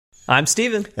I'm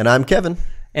Steven. And I'm Kevin.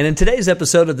 And in today's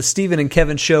episode of the Steven and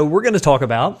Kevin Show, we're going to talk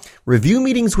about review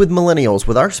meetings with millennials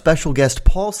with our special guest,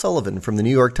 Paul Sullivan from the New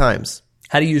York Times.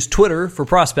 How to use Twitter for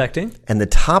prospecting. And the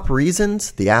top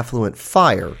reasons the affluent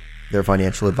fire their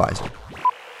financial advisor.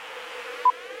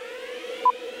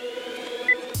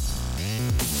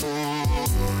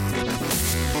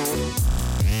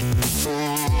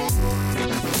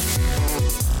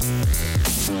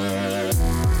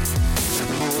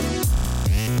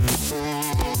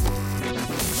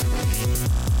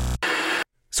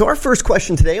 So our first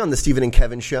question today on the Steven and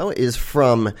Kevin Show is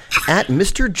from at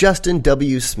Mr. Justin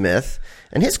W. Smith.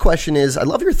 And his question is, I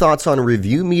love your thoughts on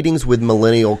review meetings with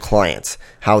millennial clients,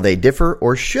 how they differ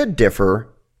or should differ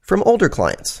from older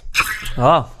clients.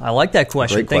 Oh, I like that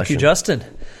question. Great Thank question. you, Justin.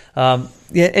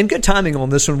 Yeah, and good timing on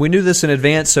this one. We knew this in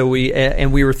advance, so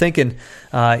we were thinking,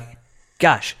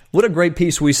 gosh, what a great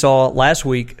piece we saw last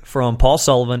week from Paul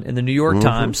Sullivan in the New York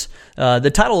Times. The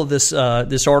title of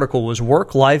this article was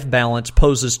 "Work-Life Balance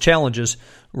Poses Challenges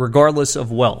Regardless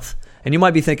of Wealth." And you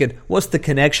might be thinking, what's the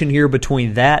connection here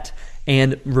between that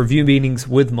and review meetings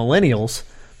with millennials?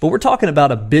 But we're talking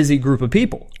about a busy group of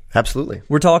people. Absolutely.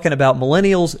 We're talking about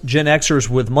millennials, Gen Xers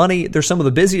with money. They're some of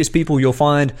the busiest people you'll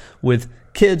find with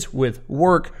kids, with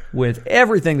work, with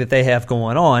everything that they have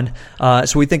going on.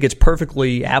 So we think it's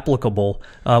perfectly applicable.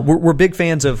 We're big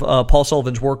fans of Paul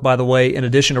Sullivan's work, by the way. In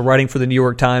addition to writing for the New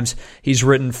York Times, he's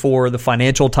written for the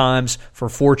Financial Times, for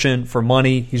Fortune, for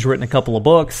Money. He's written a couple of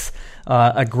books.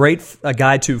 A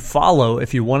guy to follow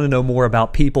if you want to know more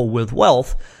about people with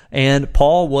wealth. And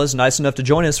Paul was nice enough to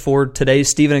join us for today's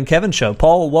Steven and Kevin Show.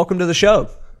 Paul, welcome to the show.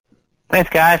 Thanks,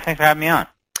 guys. Thanks for having me on.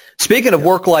 Speaking of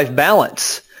work-life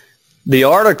balance, the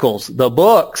articles, the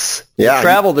books, the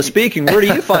travel, the speaking, where do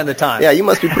you find the time? Yeah, you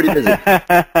must be pretty busy. My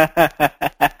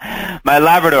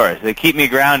Labradors, they keep me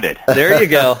grounded. There you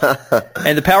go.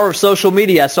 And the power of social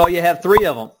media. I saw you have 3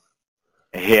 of them.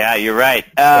 Yeah, you're right.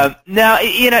 Now,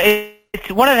 it's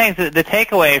one of the things, the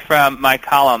takeaway from my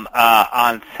column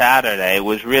on Saturday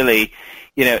was really,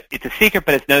 it's a secret,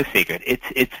 but it's no secret.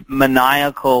 It's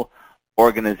maniacal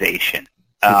organization,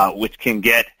 which can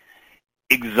get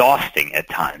exhausting at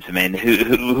times. I mean,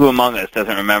 who among us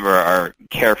doesn't remember our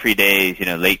carefree days,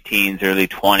 late teens, early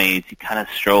 20s, you kind of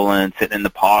strolling, sitting in the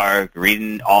park,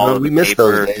 reading all of the paper. We miss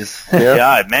those days. Yeah.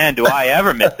 God, man, do I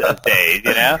ever miss those days,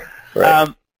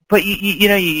 Right. But,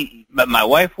 my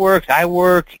wife works, I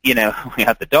work, we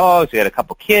got the dogs, we got a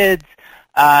couple kids.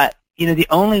 The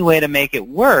only way to make it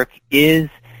work is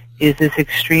this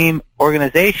extreme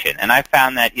organization. And I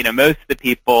found that, most of the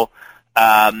people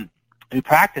who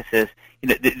practice this,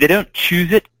 they don't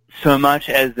choose it so much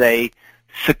as they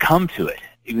succumb to it.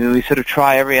 We sort of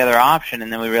try every other option,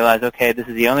 and then we realize, okay, this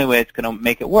is the only way it's going to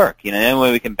make it work. The only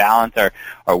way we can balance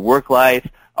our work life,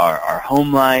 our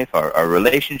home life, our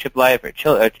relationship life,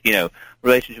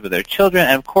 relationship with our children,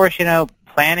 and of course,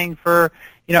 planning for,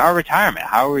 our retirement.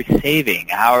 How are we saving?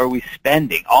 How are we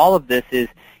spending? All of this is,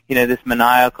 this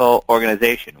maniacal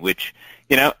organization, which,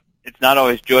 it's not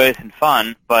always joyous and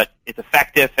fun, but it's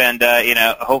effective, and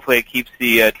hopefully it keeps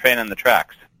the train on the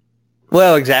tracks.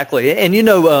 Well, exactly. And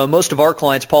most of our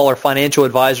clients, Paul, are financial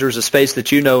advisors, a space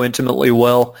that you know intimately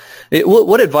well.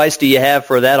 What advice do you have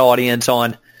for that audience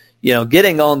on,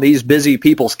 getting on these busy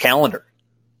people's calendar?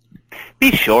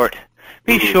 Be short.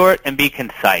 Be short and be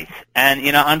concise. And,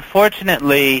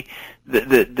 unfortunately,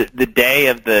 the day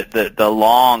of the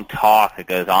long talk that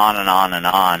goes on and on and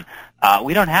on,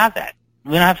 we don't have that.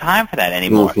 We don't have time for that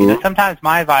anymore. Sometimes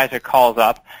my advisor calls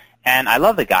up, and I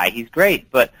love the guy. He's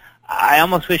great, but I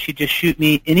almost wish he'd just shoot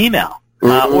me an email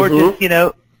or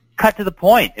just, cut to the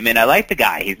point. I mean, I like the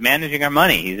guy. He's managing our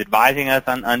money. He's advising us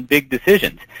on big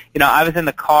decisions. I was in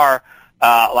the car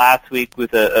last week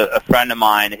with a friend of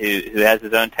mine who has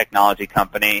his own technology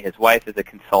company. His wife is a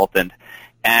consultant,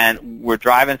 and we're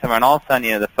driving somewhere, and all of a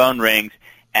sudden, the phone rings,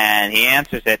 and he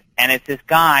answers it, and it's this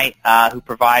guy who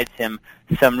provides him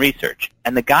some research.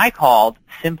 And the guy called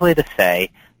simply to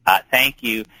say, thank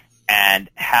you, and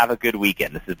have a good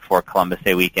weekend. This is before Columbus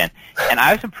Day weekend. And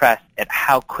I was impressed at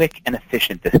how quick and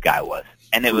efficient this guy was.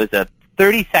 And it was a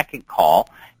 30-second call,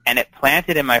 and it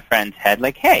planted in my friend's head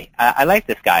like, hey, I like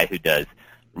this guy who does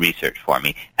research for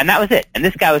me. And that was it. And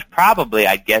this guy was probably,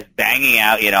 I guess, banging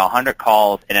out, 100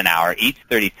 calls in an hour, each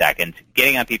 30 seconds,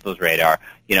 getting on people's radar,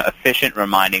 efficient,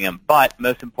 reminding them, but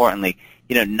most importantly,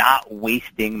 not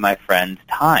wasting my friend's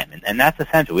time. And that's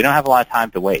essential. We don't have a lot of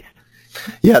time to waste.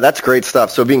 Yeah, that's great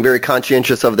stuff. So being very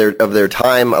conscientious of their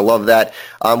time, I love that.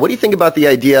 What do you think about the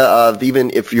idea of,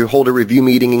 even if you hold a review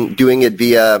meeting, doing it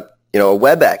via, a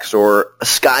WebEx or a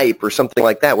Skype or something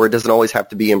like that, where it doesn't always have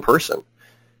to be in person?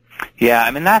 Yeah,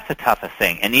 I mean, that's the toughest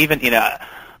thing. And even,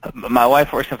 my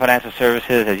wife works in financial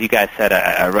services. As you guys said,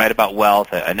 I write about wealth.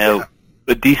 I know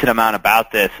a decent amount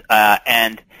about this.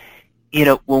 And,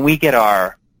 when we get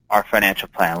our financial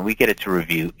plan, when we get it to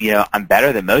review, I'm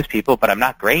better than most people, but I'm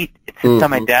not great. It sits on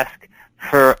my desk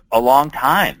for a long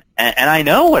time. And I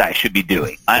know what I should be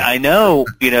doing. I know,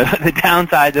 the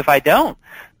downsides if I don't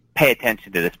pay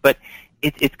attention to this. But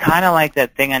it's kind of like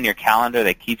that thing on your calendar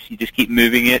that you just keep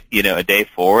moving it, a day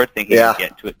forward, thinking you'll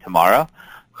get to it tomorrow.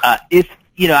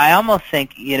 I almost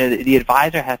think, the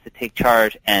advisor has to take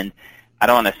charge, and I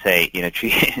don't want to say,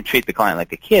 treat the client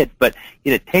like a kid, but,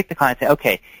 take the client and say,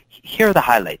 okay, here are the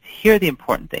highlights. Here are the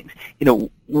important things.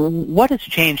 What has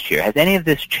changed here? Has any of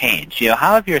this changed?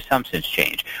 How have your assumptions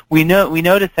changed? We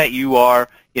noticed that you are,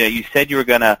 you said you were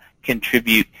going to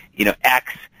contribute,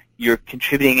 X. You're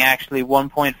contributing actually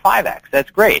 1.5x. That's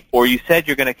great. Or you said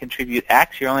you're going to contribute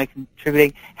X. You're only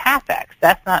contributing half X.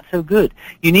 That's not so good.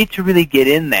 You need to really get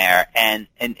in there and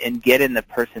get in the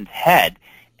person's head.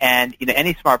 And,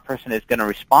 any smart person is going to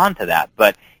respond to that.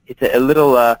 But it's a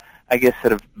little, I guess,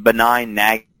 sort of benign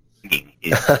nagging.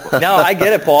 No, I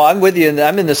get it, Paul. I'm with you.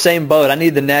 I'm in the same boat. I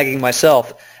need the nagging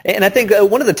myself. And I think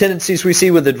one of the tendencies we see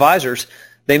with advisors,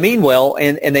 they mean well,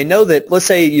 and they know that, let's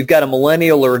say you've got a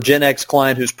millennial or a Gen X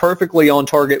client who's perfectly on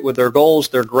target with their goals.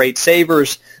 They're great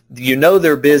savers.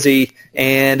 They're busy,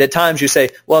 and at times you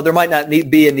say, well, there might not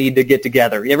be a need to get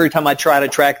together. Every time I try to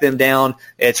track them down,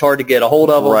 it's hard to get a hold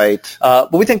of them. Right.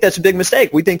 But we think that's a big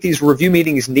mistake. We think these review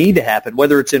meetings need to happen,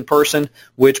 whether it's in person,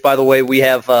 which, by the way, we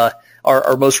have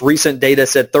our most recent data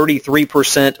said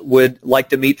 33% would like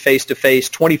to meet face-to-face,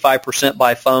 25%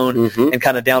 by phone, and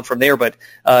kind of down from there. But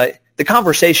the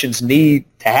conversations need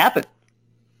to happen.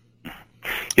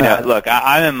 Look,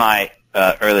 I'm in my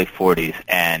early 40s,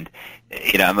 and,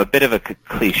 I'm a bit of a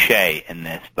cliche in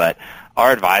this, but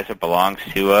our advisor belongs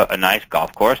to a nice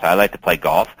golf course. I like to play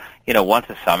golf. Once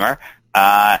a summer,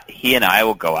 he and I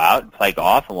will go out and play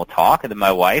golf, and we'll talk, and then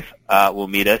my wife will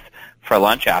meet us for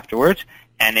lunch afterwards.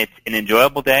 And it's an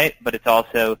enjoyable day, but it's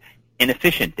also an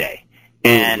efficient day.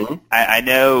 And I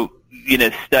know,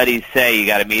 studies say you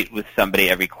got to meet with somebody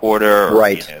every quarter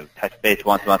or, touch base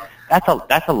once a month. That's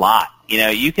a lot.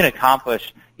 You can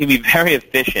be very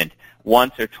efficient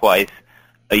once or twice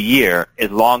a year as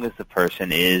long as the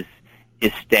person is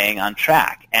staying on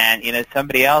track. And,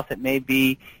 somebody else, it may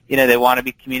be, they want to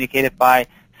be communicated by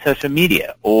social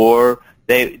media, or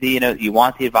you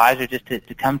want the advisor just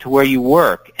to come to where you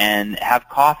work and have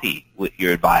coffee with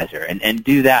your advisor and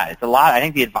do that. It's a lot. I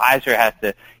think the advisor has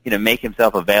to, make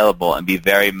himself available and be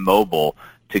very mobile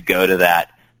to go to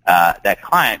that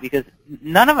client, because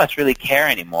none of us really care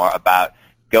anymore about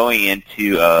going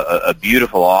into a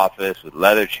beautiful office with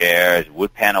leather chairs,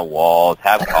 wood panel walls,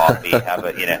 have coffee,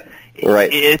 Right.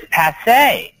 It's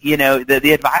passé.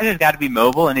 The advisor's got to be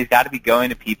mobile, and he's got to be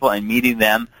going to people and meeting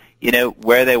them,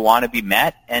 where they want to be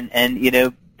met, and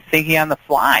thinking on the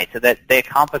fly so that they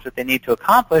accomplish what they need to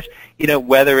accomplish,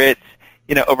 whether it's,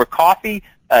 over coffee,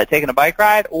 taking a bike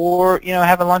ride, or,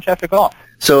 having lunch after golf.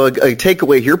 So a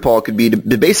takeaway here, Paul, could be to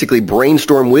basically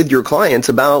brainstorm with your clients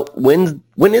about when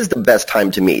is the best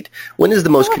time to meet? When is the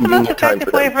most convenient time for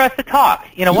them? What's the most effective way for us to talk?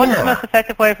 What's the most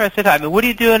effective way for us to talk? I mean, what do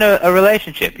you do in a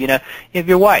relationship? You have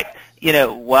your wife.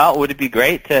 Well, would it be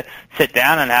great to sit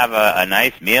down and have a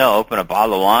nice meal, open a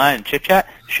bottle of wine, and chit-chat?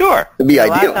 Sure. It'd be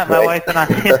ideal, last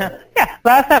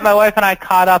night my wife and I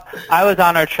caught up. I was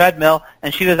on our treadmill,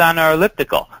 and she was on our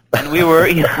elliptical. And we were,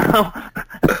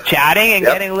 chatting and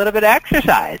getting a little bit of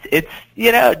exercise. It's,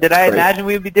 did I imagine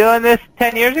we'd be doing this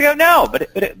 10 years ago? No,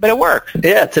 but it works.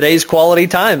 Yeah, today's quality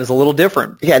time is a little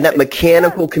different. Yeah, and that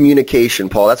mechanical communication,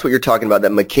 Paul, that's what you're talking about,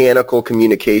 that mechanical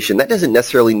communication. That doesn't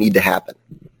necessarily need to happen.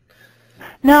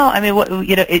 No, I mean,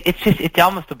 it's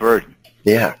almost a burden.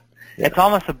 Yeah. It's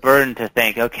almost a burden to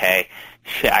think, okay,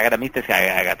 shit, I got to meet this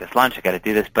guy, I got this lunch, I got to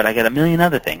do this, but I got a million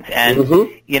other things. And,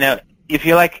 if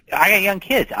you're like, I got young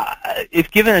kids,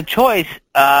 if given a choice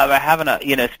of having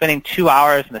spending 2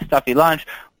 hours in a stuffy lunch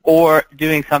or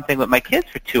doing something with my kids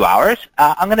for 2 hours,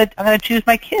 I'm gonna choose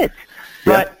my kids.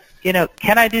 But,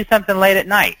 can I do something late at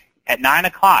night at 9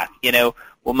 o'clock?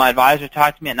 Will my advisor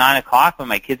talk to me at 9 o'clock when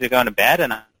my kids are going to bed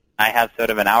and I have sort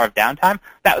of an hour of downtime?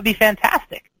 That would be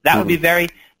fantastic. That would be very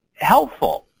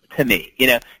helpful to me.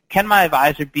 Can my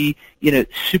advisor be,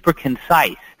 super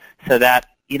concise so that,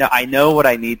 I know what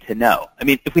I need to know? I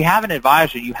mean, if we have an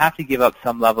advisor, you have to give up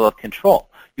some level of control.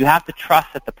 You have to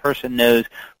trust that the person knows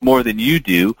more than you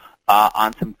do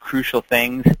on some crucial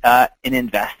things in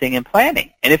investing and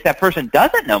planning. And if that person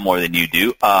doesn't know more than you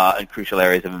do in crucial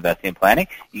areas of investing and planning,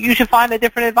 you should find a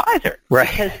different advisor. Right.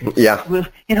 Because,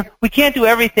 Yeah. we can't do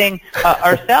everything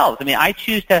ourselves. I mean, I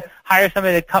choose to hire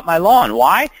somebody to cut my lawn.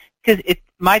 Why? Because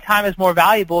my time is more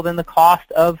valuable than the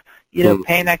cost of,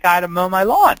 paying that guy to mow my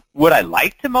lawn. Would I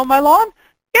like to mow my lawn?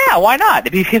 Yeah, why not?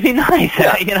 It'd be nice.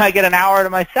 Yeah. I get an hour to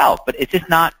myself, but it's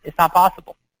not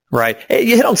possible. Right. Hey,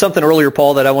 you hit on something earlier,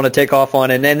 Paul, that I want to take off on,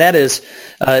 and that is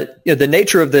the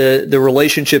nature of the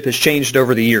relationship has changed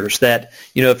over the years. That,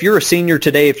 if you're a senior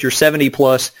today, if you're 70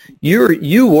 plus,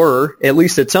 you were, at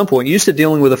least at some point, used to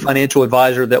dealing with a financial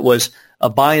advisor that was a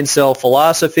buy and sell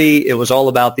philosophy. It was all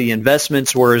about the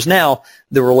investments, whereas now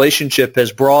the relationship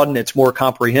has broadened. It's more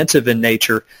comprehensive in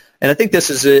nature. And I think this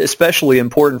is especially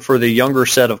important for the younger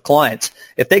set of clients.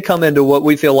 If they come into what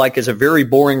we feel like is a very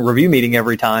boring review meeting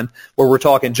every time, where we're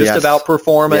talking just about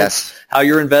performance, how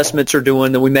your investments are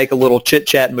doing, then we make a little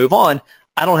chit-chat and move on,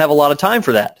 I don't have a lot of time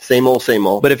for that. Same old, same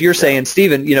old. But if you're saying,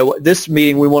 Stephen, this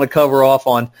meeting we want to cover off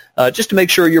on just to make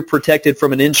sure you're protected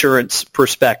from an insurance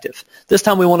perspective. This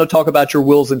time we want to talk about your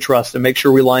wills and trusts and make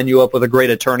sure we line you up with a great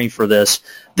attorney for this.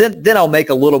 Then I'll make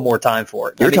a little more time for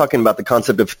it. You're talking about the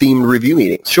concept of themed review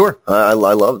meetings. Sure. I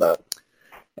love that.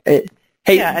 Hey,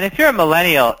 yeah, and if you're a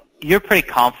millennial, you're pretty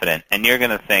confident, and you're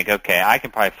going to think, okay, I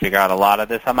can probably figure out a lot of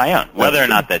this on my own. Whether or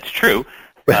not that's true,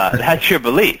 that's your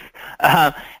belief.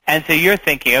 And so you're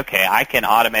thinking, okay, I can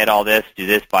automate all this, do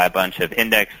this by a bunch of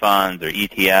index funds or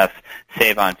ETFs,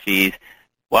 save on fees.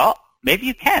 Well, maybe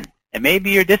you can, and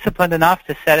maybe you're disciplined enough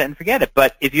to set it and forget it.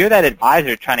 But if you're that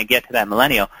advisor trying to get to that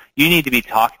millennial, you need to be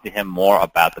talking to him more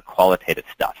about the qualitative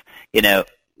stuff.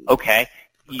 Okay,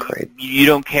 you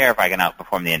don't care if I can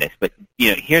outperform the index, but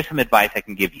here's some advice I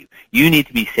can give you. You need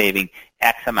to be saving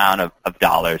X amount of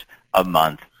dollars a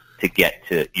month to get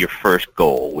to your first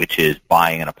goal, which is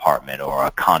buying an apartment or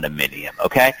a condominium,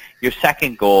 okay? Your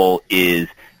second goal is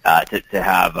to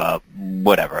have a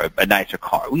nicer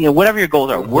car. Whatever your goals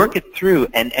are, work it through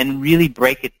and really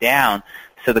break it down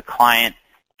so the client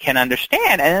can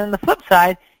understand. And then on the flip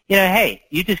side, hey,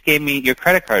 you just gave me your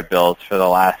credit card bills for the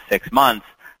last 6 months.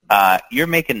 You're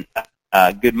making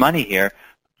good money here,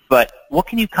 but what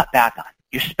can you cut back on?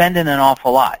 You're spending an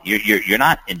awful lot. You're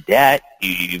not in debt.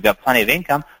 You've got plenty of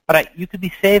income, but you could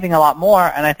be saving a lot more,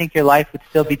 and I think your life would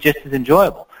still be just as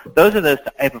enjoyable. Those are those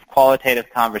type of qualitative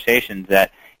conversations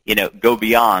that go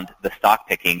beyond the stock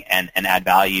picking and add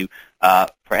value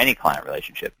for any client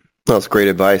relationship. That's great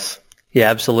advice. Yeah,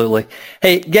 absolutely.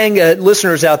 Hey, gang,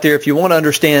 listeners out there, if you want to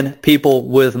understand people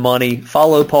with money,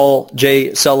 follow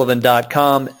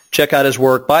PaulJSullivan.com. Check out his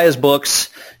work. Buy his books.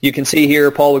 You can see here,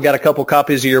 Paul, we've got a couple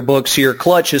copies of your books here.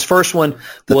 Clutch, his first one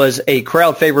was a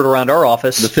crowd favorite around our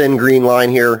office. The Thin Green Line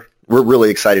here. We're really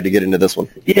excited to get into this one.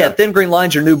 Yeah, Thin Green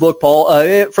Line's your new book, Paul.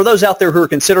 For those out there who are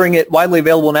considering it, widely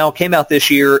available now, came out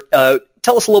this year.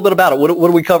 Tell us a little bit about it. What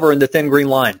do we cover in the Thin Green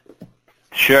Line?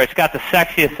 Sure, it's got the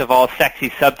sexiest of all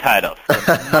sexy subtitles,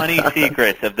 the money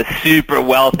secrets of the super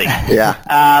wealthy.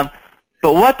 Yeah.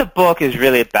 But what the book is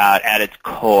really about at its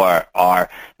core are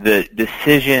the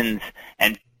decisions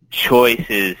and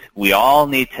choices we all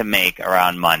need to make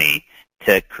around money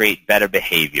to create better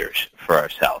behaviors for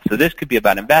ourselves. So this could be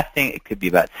about investing, it could be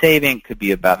about saving, it could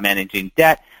be about managing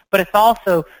debt, but it's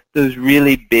also those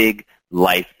really big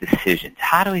life decisions.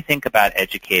 How do we think about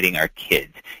educating our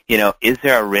kids? Is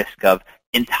there a risk of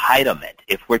entitlement?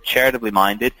 If we're charitably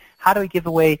minded, how do we give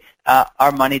away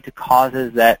our money to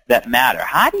causes that matter?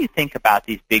 How do you think about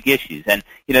these big issues? And,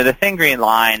 the Thin Green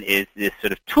Line is this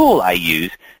sort of tool I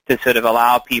use to sort of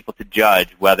allow people to judge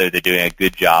whether they're doing a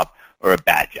good job or a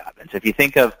bad job. And so if you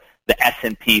think of the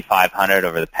S&P 500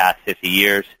 over the past 50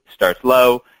 years, starts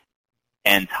low,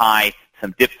 ends high,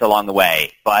 some dips along the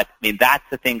way. But, that's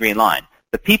the Thin Green Line.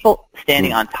 The people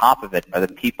standing on top of it are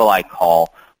the people I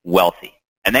call wealthy.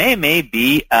 And they may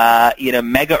be,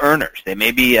 mega earners. They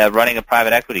may be running a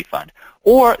private equity fund.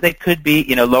 Or they could be,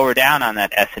 lower down on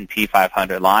that S&P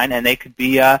 500 line, and they could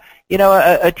be, a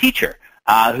teacher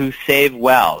who saved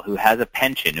well, who has a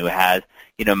pension, who has,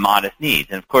 modest needs.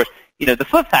 And, of course, the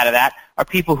flip side of that are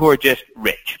people who are just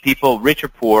rich, people rich or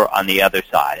poor on the other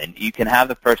side. And you can have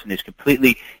the person who's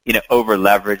completely,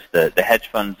 over-leveraged. The hedge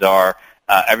funds are,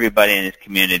 everybody in his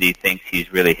community thinks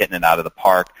he's really hitting it out of the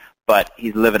park, but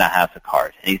he's living a house of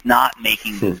cards, and he's not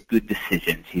making those good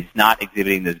decisions. He's not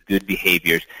exhibiting those good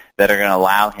behaviors that are going to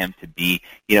allow him to be,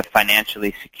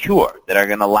 financially secure, that are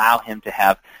going to allow him to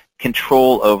have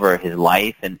control over his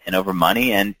life and over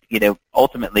money and,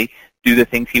 ultimately do the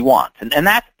things he wants. And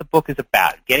that's what the book is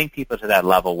about, getting people to that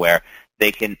level where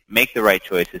they can make the right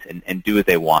choices and do what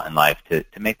they want in life to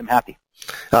make them happy.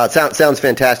 Sounds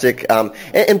fantastic.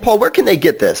 And Paul, where can they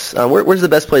get this? Where's the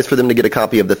best place for them to get a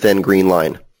copy of the Thin Green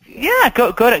Line? Yeah,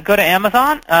 go to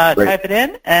Amazon, type it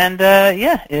in, and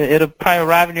it'll probably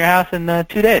arrive in your house in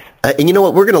 2 days. And you know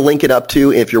what? We're going to link it up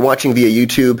to, if you're watching via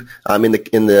YouTube, in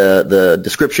the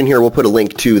description here, we'll put a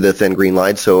link to the Thin Green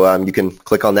Line, so you can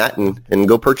click on that and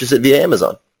go purchase it via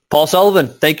Amazon. Paul Sullivan,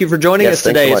 thank you for joining us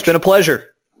today. So it's been a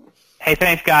pleasure. Hey,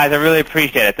 thanks, guys. I really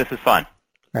appreciate it. This was fun.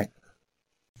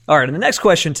 All right, and the next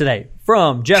question today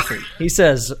from Jeffrey. He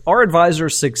says, are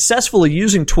advisors successfully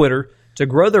using Twitter to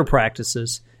grow their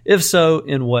practices? If so,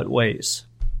 in what ways?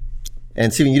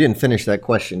 And Stephen, you didn't finish that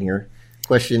question here.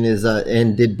 Question is,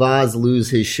 and did Boz lose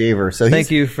his shaver? So thank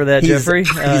you for that, Jeffrey.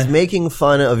 He's making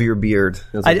fun of your beard.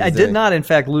 I did not, in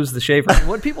fact, lose the shaver.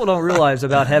 What people don't realize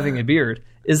about having a beard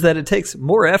is that it takes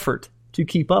more effort to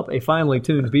keep up a finely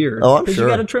tuned beard. Oh, I'm sure. Because you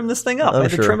got to trim this thing up. I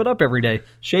have to trim it up every day.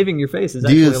 Shaving your face is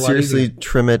actually a lot easier. Do you seriously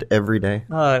trim it every day?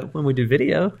 When we do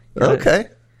video. Okay.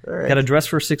 All right. Got to dress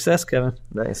for success, Kevin.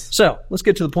 Nice. So let's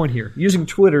get to the point here. Using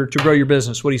Twitter to grow your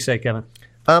business. What do you say, Kevin?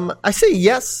 I say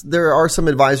yes. There are some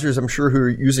advisors, I'm sure, who are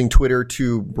using Twitter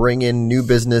to bring in new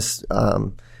business,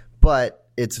 but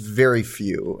it's very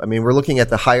few. I mean, we're looking at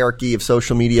the hierarchy of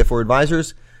social media for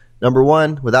advisors. Number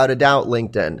one, without a doubt,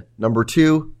 LinkedIn. Number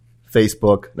two,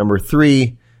 Facebook. Number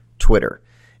three, Twitter.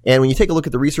 And when you take a look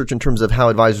at the research in terms of how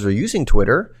advisors are using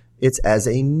Twitter, it's as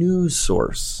a news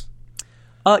source.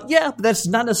 Yeah, but that's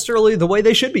not necessarily the way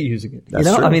they should be using it.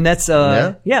 That's true. I mean, that's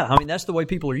I mean, that's the way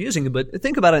people are using it. But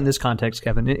think about it in this context,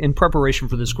 Kevin. In preparation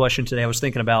for this question today, I was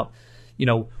thinking about,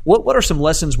 what are some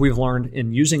lessons we've learned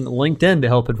in using LinkedIn to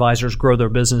help advisors grow their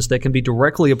business that can be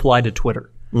directly applied to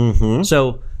Twitter. Mm-hmm.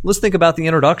 So let's think about the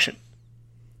introduction.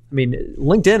 I mean,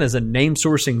 LinkedIn is a name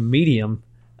sourcing medium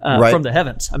from the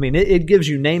heavens. I mean, it gives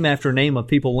you name after name of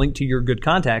people linked to your good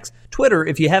contacts. Twitter,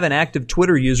 if you have an active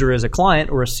Twitter user as a client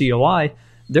or a COI,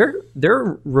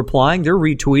 they're replying, they're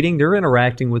retweeting, they're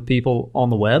interacting with people on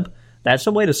the web. That's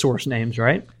a way to source names,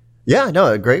 right? Yeah,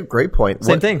 no, great point.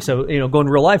 Same thing. So, going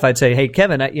in real life, I'd say, hey,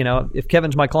 Kevin, if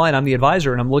Kevin's my client, I'm the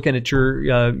advisor, and I'm looking at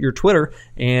your Twitter,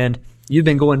 and you've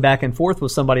been going back and forth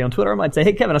with somebody on Twitter. I might say,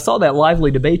 hey, Kevin, I saw that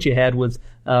lively debate you had with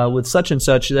such and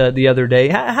such the other day.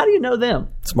 How do you know them?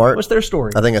 Smart. What's their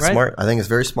story? I think it's smart. I think it's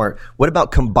very smart. What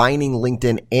about combining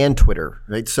LinkedIn and Twitter,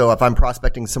 right? So if I'm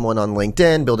prospecting someone on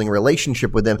LinkedIn, building a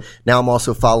relationship with them, now I'm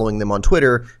also following them on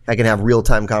Twitter. I can have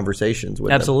real-time conversations with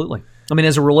them. Absolutely. I mean,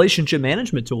 as a relationship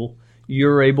management tool,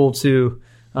 you're able to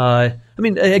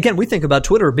again, we think about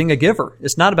Twitter being a giver.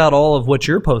 It's not about all of what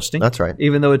you're posting. That's right.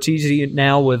 Even though it's easy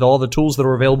now with all the tools that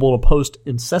are available to post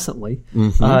incessantly,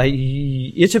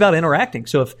 it's about interacting.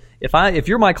 So if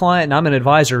you're my client and I'm an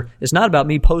advisor, it's not about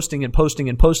me posting and posting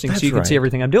and posting That's so you can see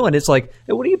everything I'm doing. It's like,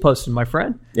 hey, what are you posting, my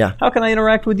friend? Yeah. How can I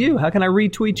interact with you? How can I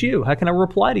retweet you? How can I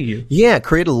reply to you? Yeah,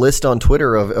 create a list on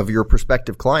Twitter of your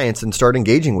prospective clients and start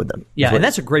engaging with them. Yeah, and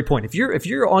that's a great point. If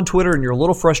you're on Twitter and you're a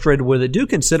little frustrated with it, do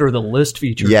consider the list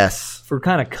feature. Yes. For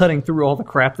kind of cutting through all the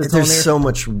crap that's on there. There's so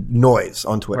much noise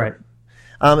on Twitter. Right.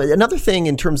 Another thing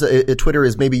in terms of Twitter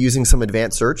is maybe using some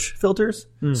advanced search filters.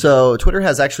 So Twitter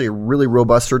has actually really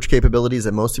robust search capabilities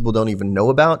that most people don't even know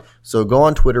about. So go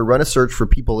on Twitter, run a search for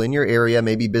people in your area,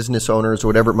 maybe business owners or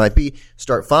whatever it might be.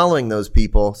 Start following those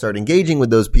people, start engaging with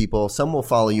those people. Some will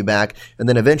follow you back, and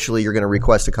then eventually you're going to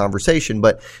request a conversation.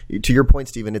 But to your point,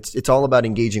 Stephen, it's all about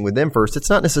engaging with them first. It's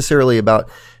not necessarily about,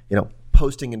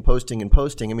 posting and posting and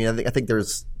posting. I mean, I think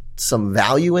there's some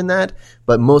value in that,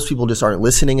 but most people just aren't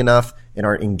listening enough and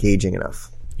aren't engaging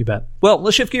enough. You bet. Well,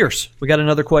 let's shift gears. We got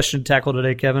another question to tackle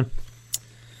today, Kevin.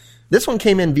 This one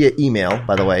came in via email,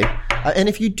 by the way. And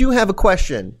if you do have a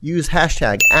question, use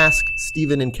hashtag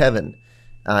 #AskStephenandKevin.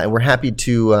 And we're happy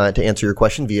to answer your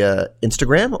question via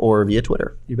Instagram or via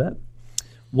Twitter. You bet.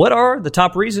 What are the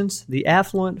top reasons the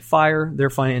affluent fire their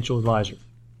financial advisor?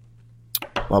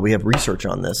 Well, we have research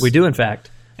on this. We do, in fact.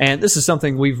 And this is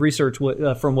something we've researched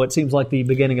from what seems like the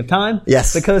beginning of time.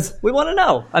 Yes. Because we want to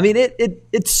know. I mean,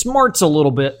 it smarts a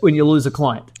little bit when you lose a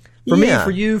client. For me,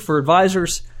 for you, for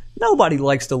advisors, nobody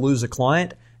likes to lose a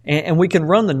client. And we can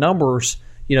run the numbers.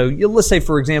 Let's say,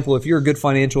 for example, if you're a good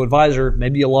financial advisor,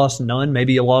 maybe you lost none,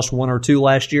 maybe you lost 1 or 2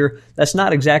 last year. That's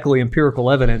not exactly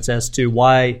empirical evidence as to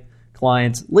why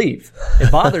clients leave.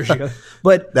 It bothers you,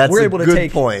 but we're able to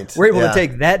take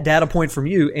that data point from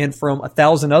you and from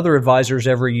 1,000 other advisors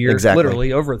every year,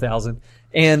 literally over 1,000,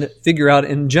 and figure out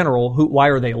in general why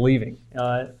are they leaving.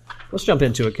 Let's jump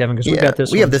into it, Kevin, because we've got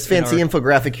this. We have this fancy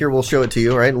infographic here. We'll show it to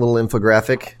you, right? A little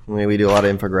infographic. I mean, we do a lot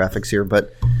of infographics here,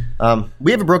 but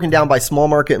We have it broken down by small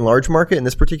market and large market in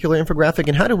this particular infographic.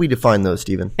 And how do we define those,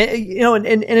 Stephen? And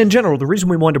in general, the reason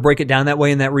we wanted to break it down that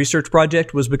way in that research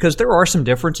project was because there are some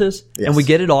differences. Yes. And we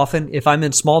get it often. If I'm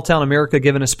in small town America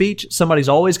giving a speech, somebody's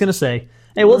always going to say,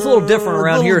 hey, well, it's a little different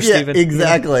around here, Stephen.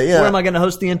 Exactly. Yeah. Where am I going to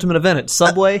host the intimate event? At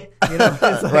Subway?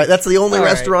 Right. That's the only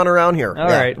restaurant around here. All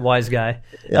right, wise guy.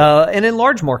 Yeah. And in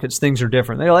large markets, things are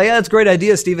different. They're like, it's a great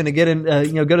idea, Stephen, to get in,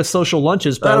 go to social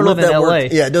lunches, but I live in L.A.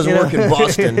 Yeah, it doesn't work in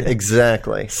Boston.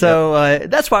 Exactly. So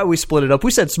that's why we split it up.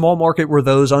 We said small market were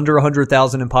those under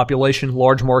 100,000 in population,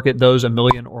 large market those 1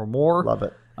 million or more. Love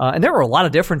it. And there were a lot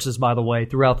of differences, by the way,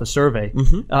 throughout the survey.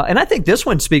 And I think this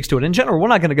one speaks to it. In general, we're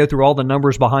not going to go through all the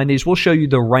numbers behind these. We'll show you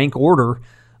the rank order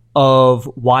of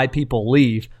why people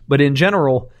leave. But in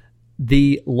general,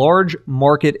 the large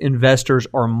market investors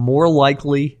are more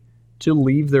likely to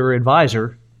leave their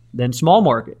advisor than small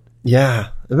market. Yeah.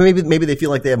 Maybe they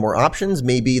feel like they have more options.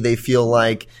 Maybe they feel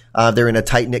like they're in a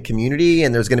tight-knit community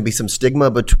and there's going to be some stigma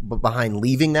behind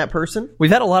leaving that person. We've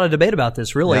had a lot of debate about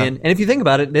this, really. Yeah. And if you think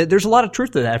about it, there's a lot of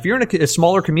truth to that. If you're in a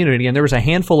smaller community and there was a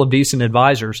handful of decent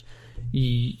advisors,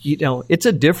 it's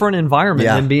a different environment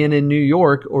than being in New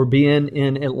York or being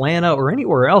in Atlanta or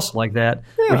anywhere else like that,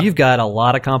 where you've got a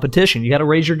lot of competition. You got to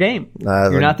raise your game.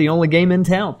 You're not the only game in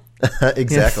town.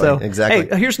 Exactly. Hey,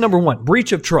 here's number one: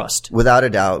 breach of trust. Without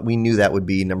a doubt, we knew that would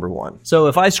be number one. So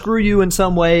if I screw you in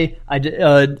some way, I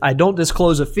don't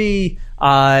disclose a fee.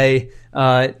 I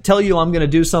tell you I'm going to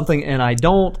do something and I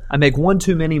don't. I make one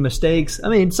too many mistakes. I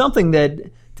mean, something that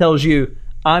tells you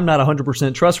I'm not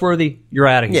 100% trustworthy. You're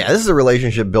out of here. Yeah, this is a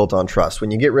relationship built on trust. When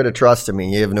you get rid of trust, I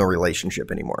mean, you have no relationship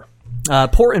anymore.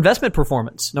 Poor investment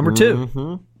performance. Number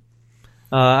two.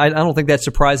 I don't think that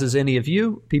surprises any of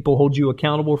you. People hold you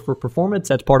accountable for performance.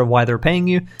 That's part of why they're paying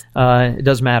you. It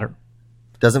does matter.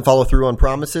 Doesn't follow through on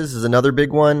promises is another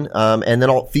big one. And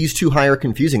then fees too high or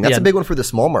confusing. That's a big one for the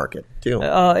small market, too.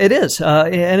 It is.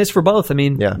 And it's for both. I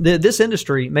mean, this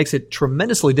industry makes it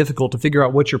tremendously difficult to figure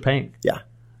out what you're paying. Yeah.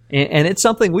 And it's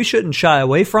something we shouldn't shy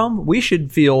away from. We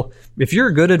should feel, if you're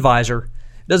a good advisor,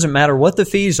 it doesn't matter what the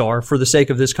fees are for the sake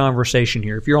of this conversation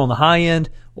here. If you're on the high end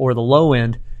or the low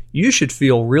end, you should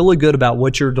feel really good about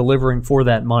what you're delivering for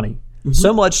that money.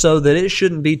 So much so that it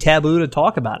shouldn't be taboo to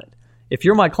talk about it. If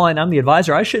you're my client, I'm the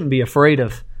advisor, I shouldn't be afraid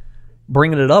of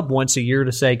bringing it up once a year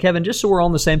to say, Kevin, just so we're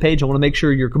on the same page, I want to make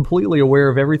sure you're completely aware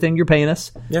of everything you're paying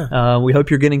us. Yeah. We hope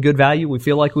you're getting good value. We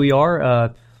feel like we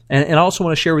are. And I also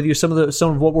want to share with you some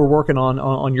of what we're working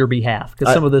on your behalf,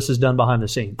 because some of this is done behind the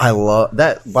scenes. I love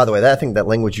that. By the way, I think that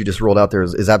language you just rolled out there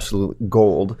is absolute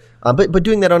gold. But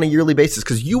doing that on a yearly basis,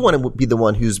 because you want to be the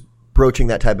one who's broaching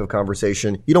that type of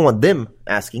conversation. You don't want them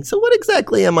asking, so what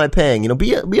exactly am I paying?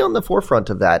 Be on the forefront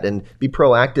of that and be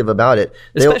proactive about it.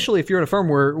 Especially if you're in a firm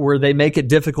where they make it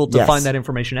difficult to find that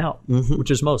information out,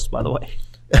 which is most, by the way.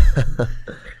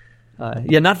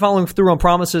 Not following through on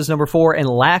promises, number 4, and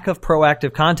lack of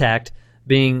proactive contact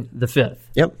being the 5th.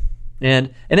 Yep.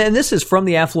 And this is from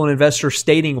the affluent investor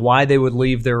stating why they would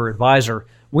leave their advisor.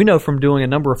 We know from doing a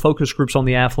number of focus groups on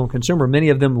the affluent consumer, many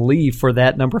of them leave for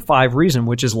that number 5 reason,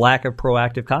 which is lack of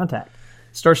proactive contact.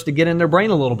 It starts to get in their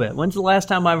brain a little bit. When's the last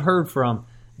time I've heard from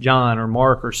John or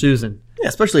Mark or Susan? Yeah,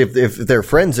 especially if their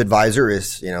friend's advisor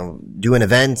is, doing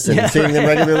events and seeing them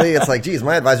regularly. It's like, geez,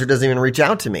 my advisor doesn't even reach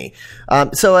out to me.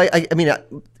 So I mean,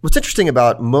 what's interesting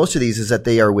about most of these is that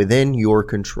they are within your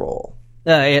control.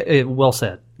 Well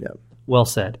said. Yeah. Well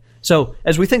said. So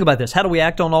as we think about this, how do we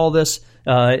act on all this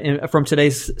from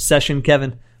today's session,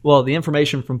 Kevin? Well, the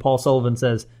information from Paul Sullivan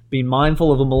says, be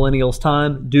mindful of a millennial's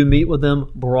time. Do meet with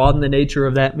them. Broaden the nature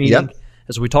of that meeting. Yep.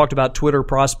 As we talked about Twitter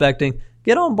prospecting,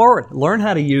 get on board. Learn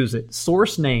how to use it.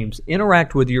 Source names.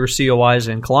 Interact with your COIs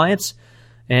and clients.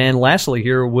 And lastly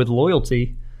here, with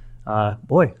loyalty,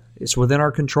 it's within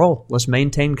our control. Let's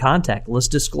maintain contact. Let's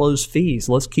disclose fees.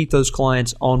 Let's keep those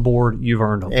clients on board. You've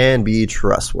earned them. And be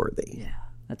trustworthy. Yeah,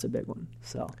 that's a big one.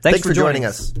 So thanks for joining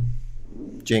us.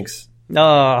 Jinx.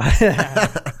 Oh.